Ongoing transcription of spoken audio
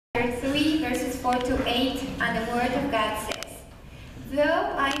4-8, and the Word of God says,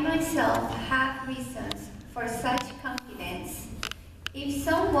 "Though I myself have reasons for such confidence, if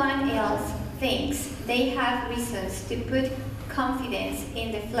someone else thinks they have reasons to put confidence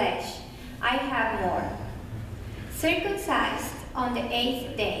in the flesh, I have more. Circumcised on the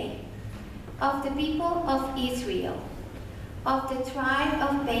 8th day, of the people of Israel, of the tribe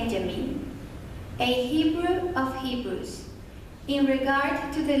of Benjamin, a Hebrew of Hebrews, in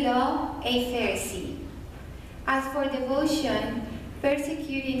regard to the law, a Pharisee, as for devotion,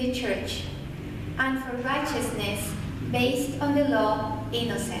 persecuting the church, and for righteousness based on the law,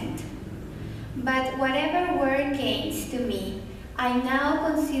 innocent. But whatever were gains to me, I now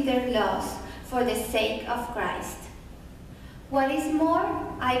consider loss for the sake of Christ. What is more,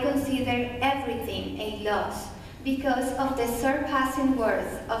 I consider everything a loss because of the surpassing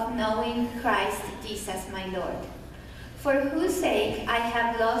worth of knowing Christ Jesus my Lord, for whose sake I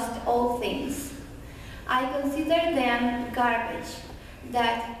have lost all things. I consider them garbage,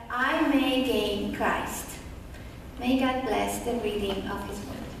 that I may gain Christ." May God bless the reading of His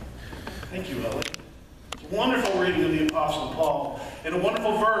Word. Thank you, Ellie. It's a wonderful reading of the Apostle Paul, and a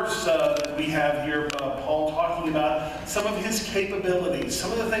wonderful verse that we have here, Paul talking about some of his capabilities,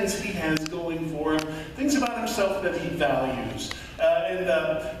 some of the things he has going for him, things about himself that he values.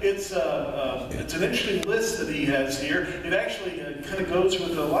 It's an interesting list that he has here. It actually kind of goes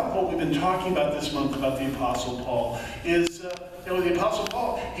with a lot of what we've been talking about this month about the Apostle Paul. The Apostle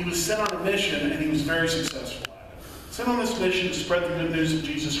Paul, he was sent on a mission, and he was very successful at it. Sent on this mission to spread the good news of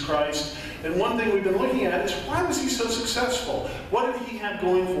Jesus Christ. And one thing we've been looking at is, why was he so successful? What did he have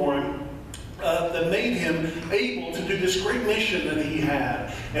going for him that made him able to do this great mission that he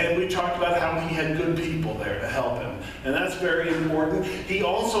had? And we talked about how he had good people there to help him, and that's very important. He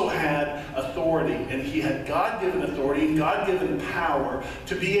also had authority, and he had God-given authority and God-given power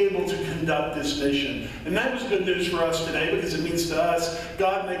to be able to conduct this mission. And that was good news for us today, because it means to us,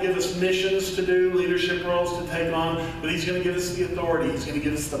 God may give us missions to do, leadership roles to take on, but He's going to give us the authority, He's going to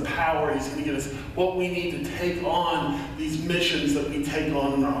give us the power, He's going to give us what we need to take on these missions that we take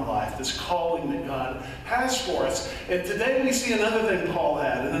on in our life, this calling that God has for us. And today we see another thing Paul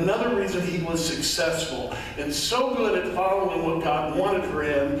had, and another reason he was successful and so good at following what God wanted for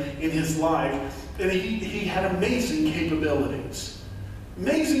him in his life. And he had amazing capabilities.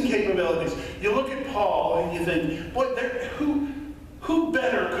 Amazing capabilities. You look at Paul and you think, boy, who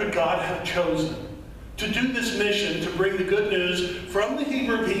better could God have chosen to do this mission, to bring the good news from the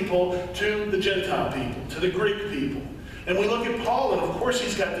Hebrew people to the Gentile people, to the Greek people? And we look at Paul, and of course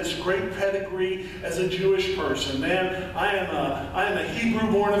he's got this great pedigree as a Jewish person. Man, I am a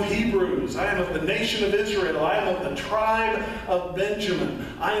Hebrew born of Hebrews. I am of the nation of Israel. I am of the tribe of Benjamin.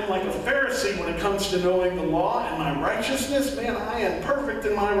 I am like a Pharisee when it comes to knowing the law and my righteousness. Man, I am perfect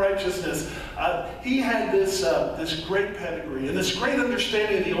in my righteousness. He had this great pedigree and this great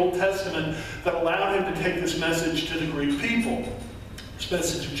understanding of the Old Testament that allowed him to take this message to the Greek people, this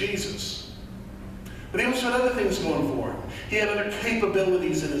message of Jesus. But he also had other things going for him. He had other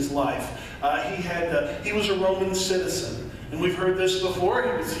capabilities in his life. He was a Roman citizen. And we've heard this before.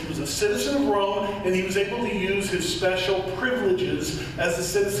 He was a citizen of Rome, and he was able to use his special privileges as a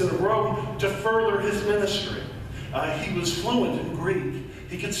citizen of Rome to further his ministry. He was fluent in Greek.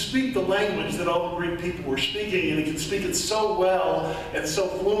 He could speak the language that all the Greek people were speaking, and he could speak it so well and so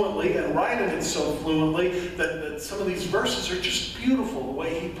fluently and write it so fluently that some of these verses are just beautiful, the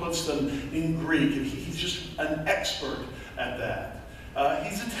way he puts them in Greek. And he's just an expert at that.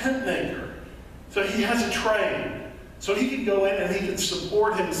 He's a tent maker, so he has a trade. So he can go in and he can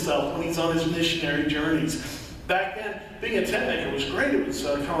support himself when he's on his missionary journeys. Back then, being a tent maker was great. It was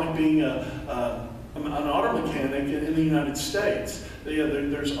kind of like being an auto mechanic in the United States.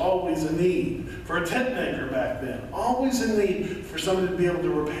 There's always a need for a tent maker back then. Always a need for somebody to be able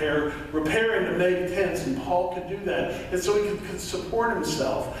to repair and to make tents, and Paul could do that. And so he could support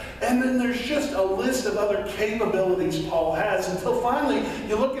himself. And then there's just a list of other capabilities Paul has, until finally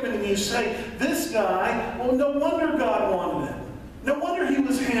you look at him and you say, this guy, well, no wonder God wanted him. No wonder he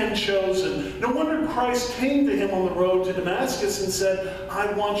was hand-chosen. No wonder Christ came to him on the road to Damascus and said,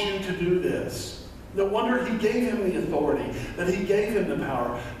 I want you to do this. No wonder he gave him the authority, that he gave him the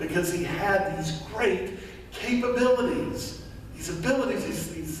power, because he had these great capabilities. These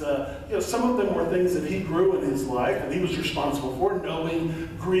abilities, some of them were things that he grew in his life and he was responsible for, knowing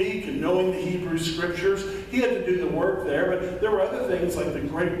Greek and knowing the Hebrew scriptures. He had to do the work there, but there were other things like the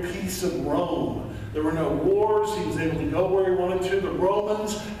great peace of Rome. There were no wars. He was able to go where he wanted to. The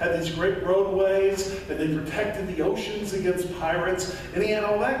Romans had these great roadways, and they protected the oceans against pirates, and he had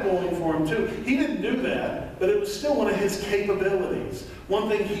all that going for him too. He didn't do that, but it was still one of his capabilities. One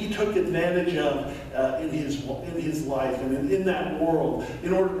thing he took advantage of in his life and in that world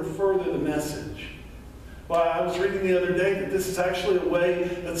in order to further the message. Well, I was reading the other day that this is actually a way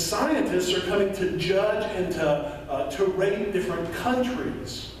that scientists are coming to judge and to rate different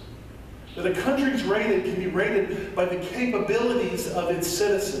countries. That a country's rated can be rated by the capabilities of its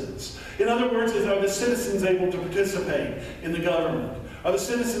citizens. In other words, are the citizens able to participate in the government? Are the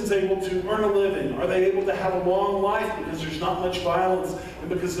citizens able to earn a living? Are they able to have a long life because there's not much violence and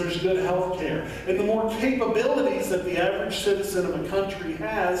because there's good health care? And the more capabilities that the average citizen of a country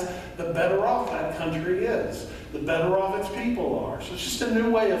has, the better off that country is. The better off its people are. So it's just a new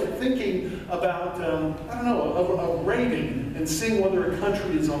way of thinking about, of rating and seeing whether a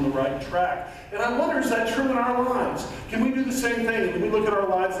country is on the right track. And I wonder, is that true in our lives? Can we do the same thing? Can we look at our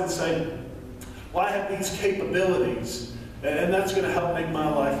lives and say, well, I have these capabilities, and that's going to help make my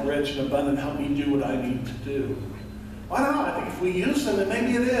life rich and abundant, help me do what I need to do? Well, I don't know. I think if we use them, then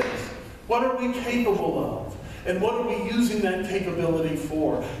maybe it is. What are we capable of? And what are we using that capability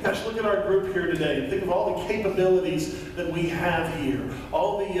for? Gosh, look at our group here today and think of all the capabilities that we have here.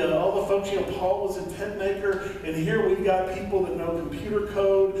 All the folks, Paul was a tent maker, and here we've got people that know computer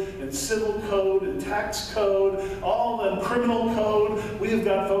code and civil code and tax code, all the criminal code. We have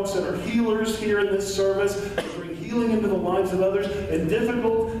got folks that are healers here in this service, that bring healing into the lives of others, and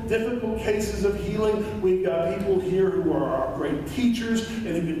difficult cases of healing. We've got people here who are our great teachers, and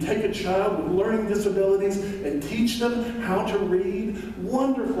who can take a child with learning disabilities and teach them how to read.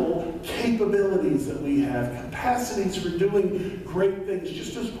 Wonderful capabilities that we have, capacities for doing great things.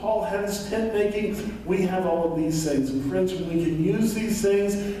 Just as Paul had his tent making, we have all of these things. And friends, when we can use these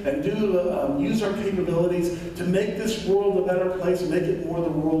things and use our capabilities to make this world a better place, make it more the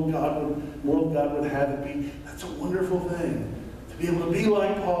world God would have it be, that's a wonderful thing. To be able to be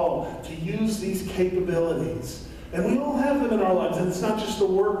like Paul, to use these capabilities. And we all have them in our lives, and it's not just the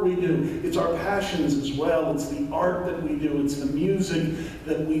work we do, it's our passions as well, it's the art that we do, it's the music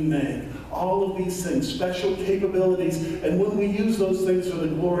that we make. All of these things, special capabilities, and when we use those things for the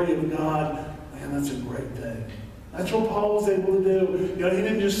glory of God, man, that's a great thing. That's what Paul was able to do. He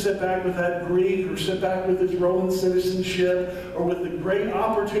didn't just sit back with that Greek or sit back with his Roman citizenship or with the great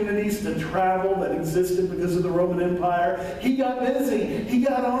opportunities to travel that existed because of the Roman Empire. He got busy. He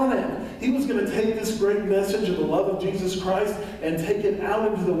got on it. He was going to take this great message of the love of Jesus Christ and take it out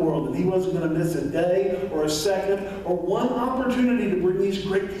into the world. And he wasn't going to miss a day or a second or one opportunity to bring these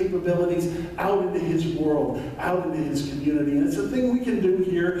great capabilities out into his world, out into his community. And it's a thing we can do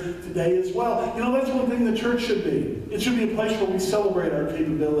here today as well. That's one thing the church should be. It should be a place where we celebrate our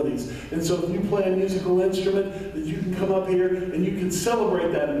capabilities. And so if you play a musical instrument, that you can come up here and you can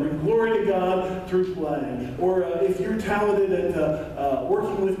celebrate that and bring glory to God through playing. Or if you're talented at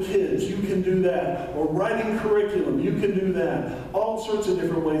working with kids, you can do that. Or writing curriculum, you can do that. All sorts of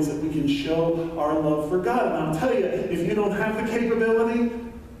different ways that we can show our love for God. And I'll tell you, if you don't have the capability,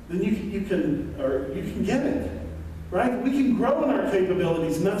 then you can get it. Right? We can grow in our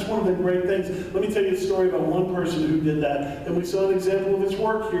capabilities, and that's one of the great things. Let me tell you a story about one person who did that, and we saw an example of his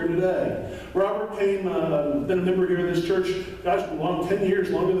work here today. Robert came, been a member here of this church, 10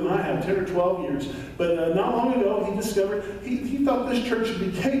 years, longer than I have, 10 or 12 years. But not long ago, he discovered, he thought this church should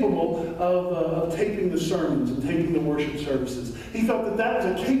be capable of taping the sermons and taping the worship services. He thought that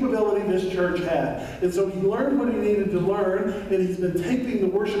was a capability this church had. And so he learned what he needed to learn, and he's been taping the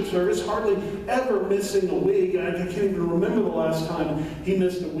worship service, hardly ever missing a week. I can't even remember the last time he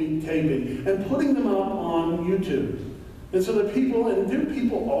missed a week taping, and putting them up on YouTube. And so the people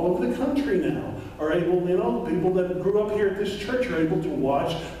all over the country now are able, people that grew up here at this church are able to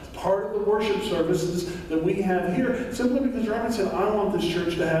watch part of the worship services that we have here, simply because Robert said, I want this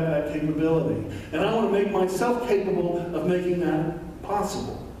church to have that capability. And I want to make myself capable of making that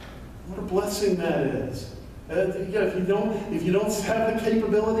possible. What a blessing that is. If you don't have the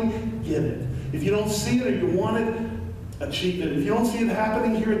capability, get it. If you don't see it or you want it, achieve it. If you don't see it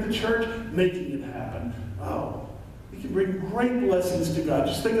happening here at the church, making it happen. Oh, we can bring great blessings to God.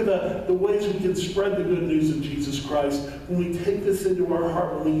 Just think of the ways we can spread the good news of Jesus Christ when we take this into our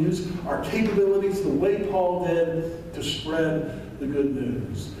heart, when we use our capabilities the way Paul did to spread the good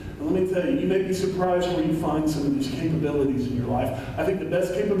news. And let me tell you, you may be surprised where you find some of these capabilities in your life. I think the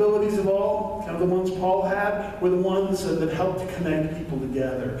best capabilities of all, kind of the ones Paul had, were the ones that helped to connect people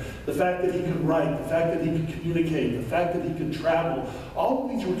together. The fact that he could write, the fact that he could communicate, the fact that he could travel. All of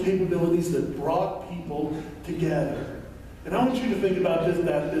these were capabilities that brought people people together. And I want you to think about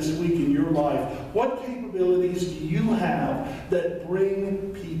that this week in your life. What capabilities do you have that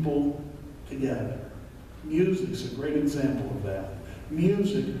bring people together? Music's a great example of that.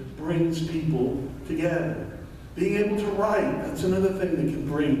 Music brings people together. Being able to write, that's another thing that can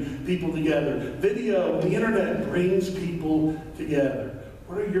bring people together. Video, the internet brings people together.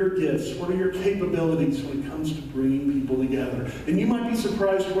 What are your gifts? What are your capabilities when it comes to bringing people together? And you might be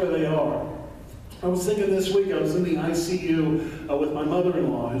surprised where they are. I was thinking this week, I was in the ICU with my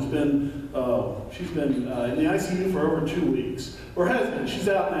mother-in-law, who's been, she's been in the ICU for over 2 weeks. Or has been. She's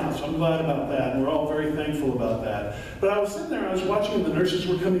out now, so I'm glad about that. And we're all very thankful about that. But I was sitting there, I was watching, the nurses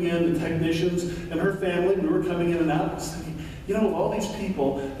were coming in, the technicians, and her family, we were coming in and out. I was thinking, you know, of all these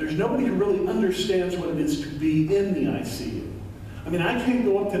people, there's nobody who really understands what it is to be in the ICU. I mean, I can't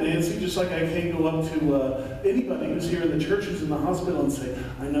go up to Nancy just like I can't go up to anybody who's here in the church, who's in the hospital, and say,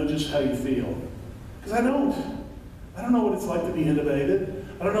 I know just how you feel. Because I don't. I don't know what it's like to be intubated.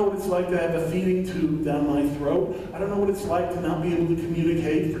 I don't know what it's like to have a feeding tube down my throat. I don't know what it's like to not be able to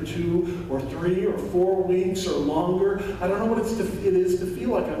communicate for 2 or 3 or 4 weeks or longer. I don't know what it is to feel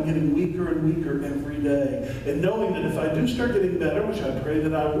like I'm getting weaker and weaker every day. And knowing that if I do start getting better, which I pray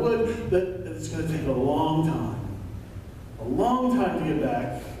that I would, that it's going to take a long time to get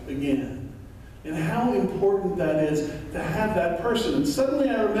back again. And how important that is to have that person. And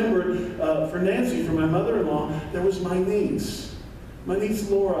suddenly I remembered, for Nancy, for my mother-in-law, there was my niece. My niece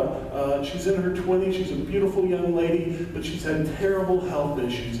Laura, she's in her 20s, she's a beautiful young lady, but she's had terrible health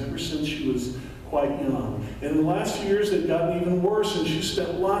issues ever since she was quite young. And in the last few years they've gotten even worse, and she's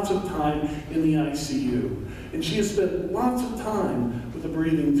spent lots of time in the ICU. And she has spent lots of time with a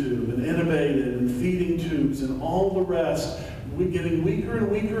breathing tube, and intubated, and feeding tubes, and all the rest. We're getting weaker and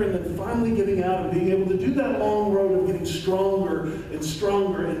weaker, and then finally getting out and being able to do that long road of getting stronger and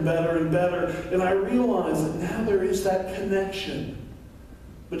stronger and better and better. And I realize that now there is that connection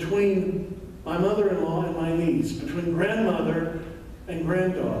between my mother-in-law and my niece, between grandmother and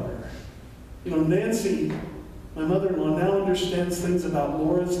granddaughter. You know, Nancy, my mother-in-law, now understands things about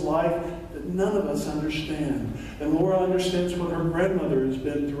Laura's life that none of us understand. And Laura understands what her grandmother has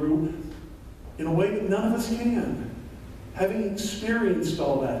been through in a way that none of us can. Having experienced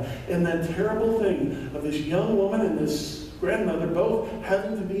all that, and that terrible thing of this young woman and this grandmother both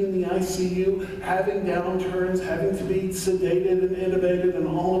having to be in the ICU, having downturns, having to be sedated and intubated and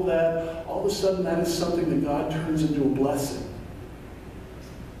all of that, all of a sudden that is something that God turns into a blessing.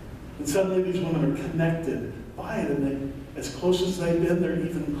 And suddenly these women are connected by it, and as close as they've been, they're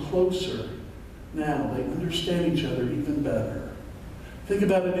even closer now. They understand each other even better. Think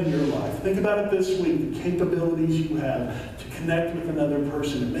about it in your life. Think about it this week, the capabilities you have to connect with another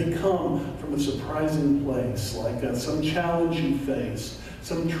person. It may come from a surprising place, like some challenge you face,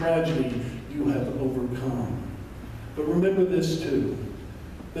 some tragedy you have overcome. But remember this too,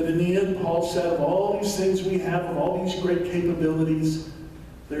 that in the end, Paul said, of all these things we have, of all these great capabilities,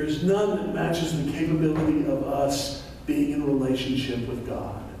 there is none that matches the capability of us being in relationship with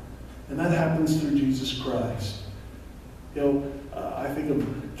God. And that happens through Jesus Christ. You know, I think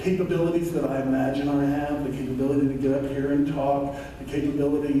of capabilities that I imagine I have, the capability to get up here and talk, the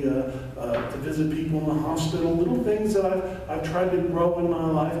capability to visit people in the hospital, little things that I've tried to grow in my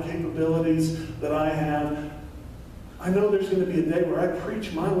life, capabilities that I have. I know there's going to be a day where I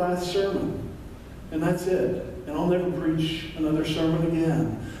preach my last sermon, and that's it. And I'll never preach another sermon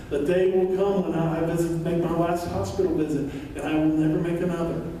again. The day will come when I make my last hospital visit, and I will never make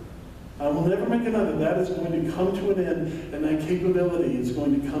another. I will never make another. That is going to come to an end, and that capability is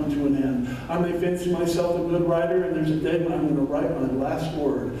going to come to an end. I may fancy myself a good writer, and there's a day when I'm going to write my last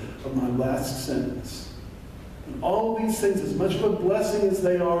word of my last sentence. And all of these things, as much of a blessing as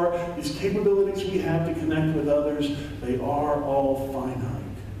they are, these capabilities we have to connect with others, they are all finite.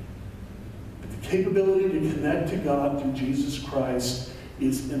 But the capability to connect to God through Jesus Christ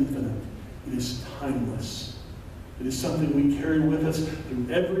is infinite. It is timeless. It is something we carry with us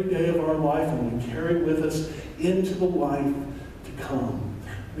through every day of our life, and we carry with us into the life to come.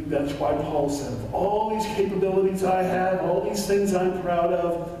 I think that's why Paul said, of all these capabilities I have, all these things I'm proud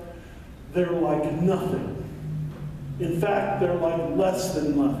of, they're like nothing. In fact, they're like less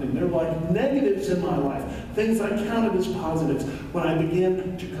than nothing. They're like negatives in my life, things I counted as positives, when I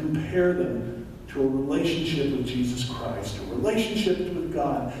begin to compare them to a relationship with Jesus Christ, a relationship with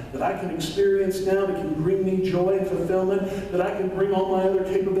God that I can experience now, that can bring me joy and fulfillment, that I can bring all my other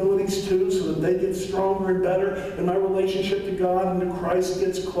capabilities to so that they get stronger and better, and my relationship to God and to Christ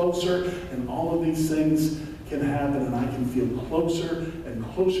gets closer, and all of these things can happen, and I can feel closer and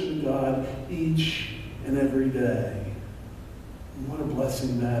closer to God each and every day. And what a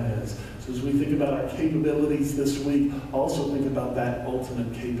blessing that is. So as we think about our capabilities this week, also think about that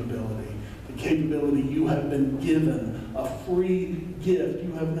ultimate capability. The capability you have been given, a free gift.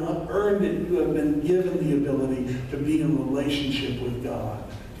 You have not earned it. You have been given the ability to be in relationship with God.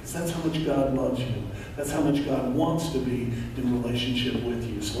 Because that's how much God loves you. That's how much God wants to be in relationship with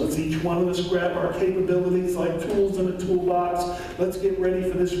you. So let's each one of us grab our capabilities like tools in a toolbox. Let's get ready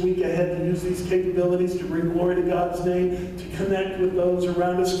for this week ahead to use these capabilities to bring glory to God's name, to connect with those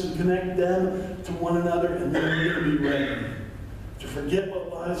around us, to connect them to one another, and then we're going to be ready to forget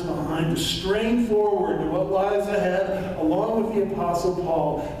what lies behind, to strain forward to what lies ahead, along with the Apostle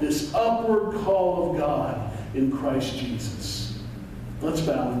Paul, this upward call of God in Christ Jesus. Let's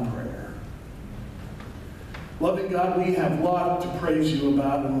bow in prayer. Loving God, we have a lot to praise you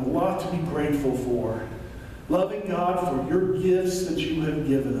about and a lot to be grateful for. Loving God, for your gifts that you have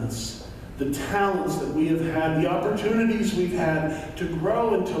given us, the talents that we have had, the opportunities we've had to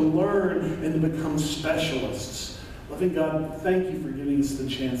grow and to learn and to become specialists. Loving God, thank you for giving us the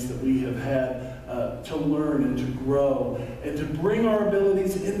chance that we have had to learn and to grow and to bring our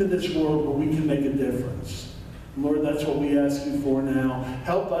abilities into this world where we can make a difference. Lord, that's what we ask you for now.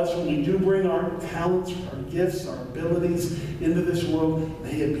 Help us when we do bring our talents, our gifts, our abilities into this world.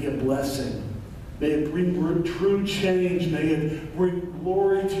 May it be a blessing. May it bring true change. May it bring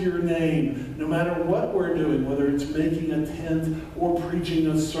glory to your name. No matter what we're doing, whether it's making a tent or preaching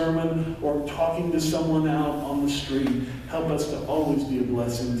a sermon or talking to someone out on the street, help us to always be a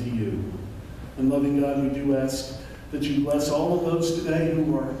blessing to you. And loving God, we do ask that you bless all of those today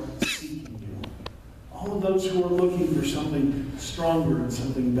who are seeking you. All of those who are looking for something stronger and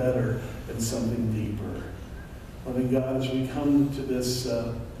something better and something deeper. Loving God, as we come to this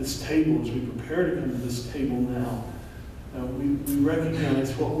table, as we prepare to come to this table now, we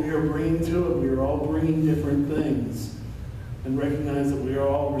recognize what we are bringing to it. We are all bringing different things. And recognize that we are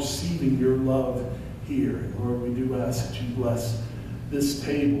all receiving your love here. And Lord, we do ask that you bless this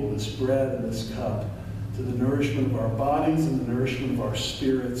table, this bread and this cup, to the nourishment of our bodies and the nourishment of our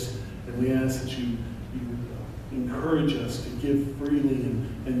spirits. And we ask that you encourage us to give freely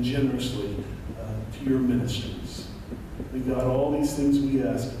and generously to your ministries. And God, all these things we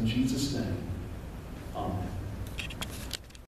ask in Jesus' name.